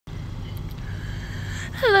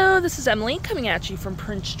Hello, this is Emily coming at you from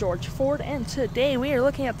Prince George Ford, and today we are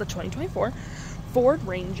looking at the 2024 Ford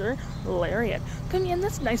Ranger Lariat, coming in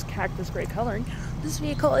this nice cactus gray coloring. This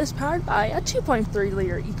vehicle is powered by a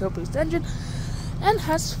 2.3-liter EcoBoost engine and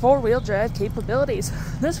has four-wheel drive capabilities.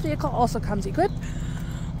 This vehicle also comes equipped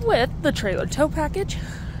with the trailer tow package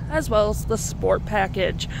as well as the sport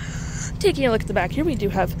package. Taking a look at the back here, we do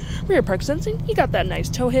have rear park sensing. You got that nice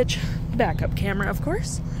tow hitch, backup camera of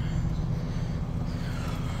course.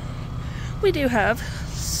 We do have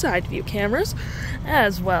side view cameras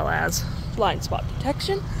as well as blind spot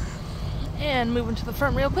detection. And moving to the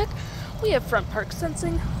front real quick, we have front park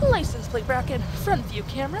sensing, license plate bracket, front view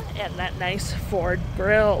camera, and that nice Ford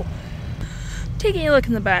grille. Taking a look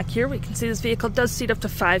in the back here, we can see this vehicle does seat up to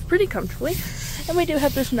 5 pretty comfortably, and we do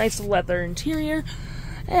have this nice leather interior.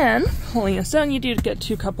 And pulling this down, you do get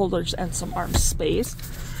 2 cup holders and some arm space.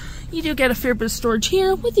 You do get a fair bit of storage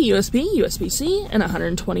here with the USB, USB-C, and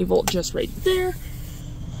 120 volt just right there.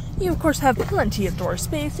 You of course have plenty of door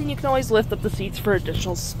space, and you can always lift up the seats for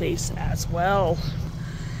additional space as well.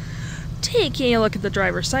 Taking a look at the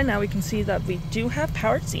driver's side now, we can see that we do have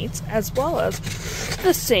powered seats as well as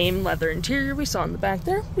the same leather interior we saw in the back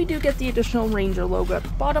there. We do get the additional Ranger logo at the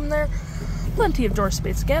bottom there. Plenty of door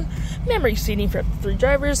space again. Memory seating for up to 3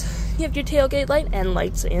 drivers. You have your tailgate light and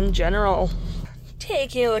lights in general.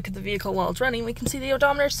 Taking a look at the vehicle while it's running, we can see the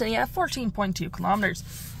odometer sitting at 14.2 kilometers.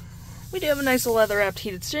 We do have a nice leather-wrapped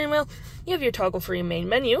heated steering wheel. You have your toggle-free main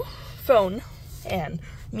menu, phone, and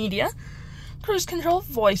media, cruise control,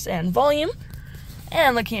 voice, and volume.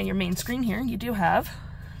 And looking at your main screen here, you do have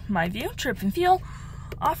My View, Trip and Fuel,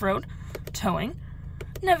 Off-Road, Towing,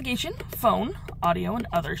 Navigation, Phone, Audio, and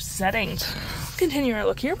other settings. Continuing our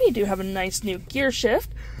look here, we do have a nice new gear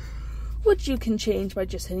shift, which you can change by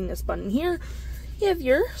just hitting this button here. You have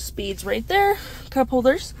your speeds right there, cup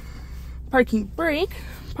holders, parking brake,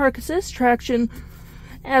 park assist, traction,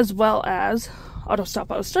 as well as auto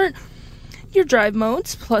stop, auto start, your drive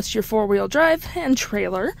modes, plus your 4-wheel drive and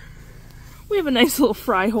trailer. We have a nice little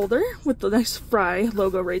fry holder with the nice fry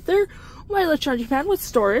logo right there, wireless charging pad with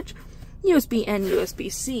storage, USB and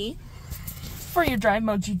USB-C. For your drive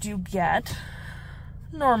modes, you do get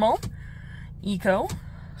normal, eco,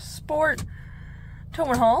 sport, tow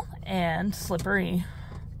and haul, and slippery.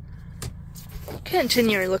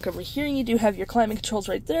 Continuing look over here, you do have your climate controls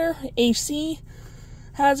right there, AC,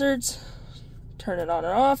 hazards, turn it on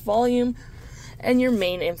and off, volume, and your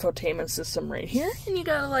main infotainment system right here. And you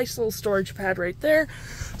got a nice little storage pad right there.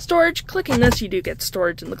 Storage, clicking this, you do get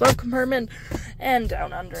storage in the glove compartment and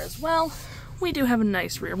down under as well. We do have a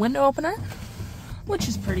nice rear window opener, which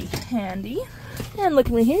is pretty handy. And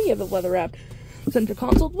looking right here, you have a leather-wrapped center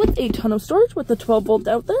console with a ton of storage with the 12 volt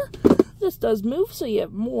out there. This does move, so you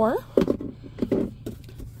have more.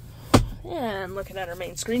 And looking at our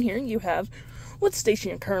main screen here, you have what station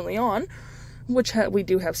you're currently on, which we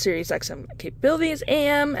do have Sirius XM capabilities,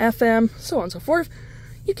 AM, FM, so on and so forth.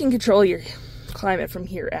 You can control your climate from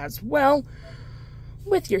here as well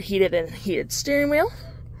with your heated and heated steering wheel.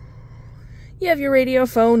 You have your radio,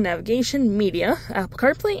 phone, navigation, media, Apple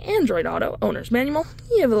CarPlay, Android Auto, owner's manual.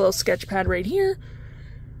 You have a little sketch pad right here,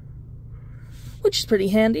 which is pretty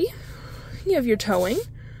handy. You have your towing,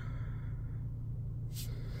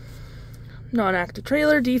 non-active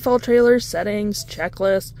trailer, default trailer, settings,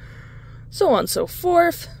 checklist, so on and so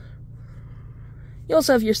forth. You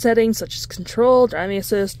also have your settings such as control, driving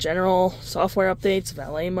assist, general, software updates,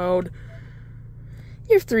 valet mode.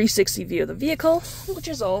 Your 360 view of the vehicle, which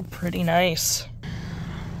is all pretty nice.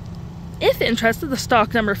 If interested, the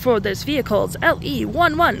stock number for this vehicle is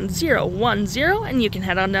LE11010, and you can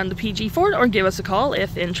head on down to PG Ford or give us a call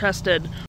if interested.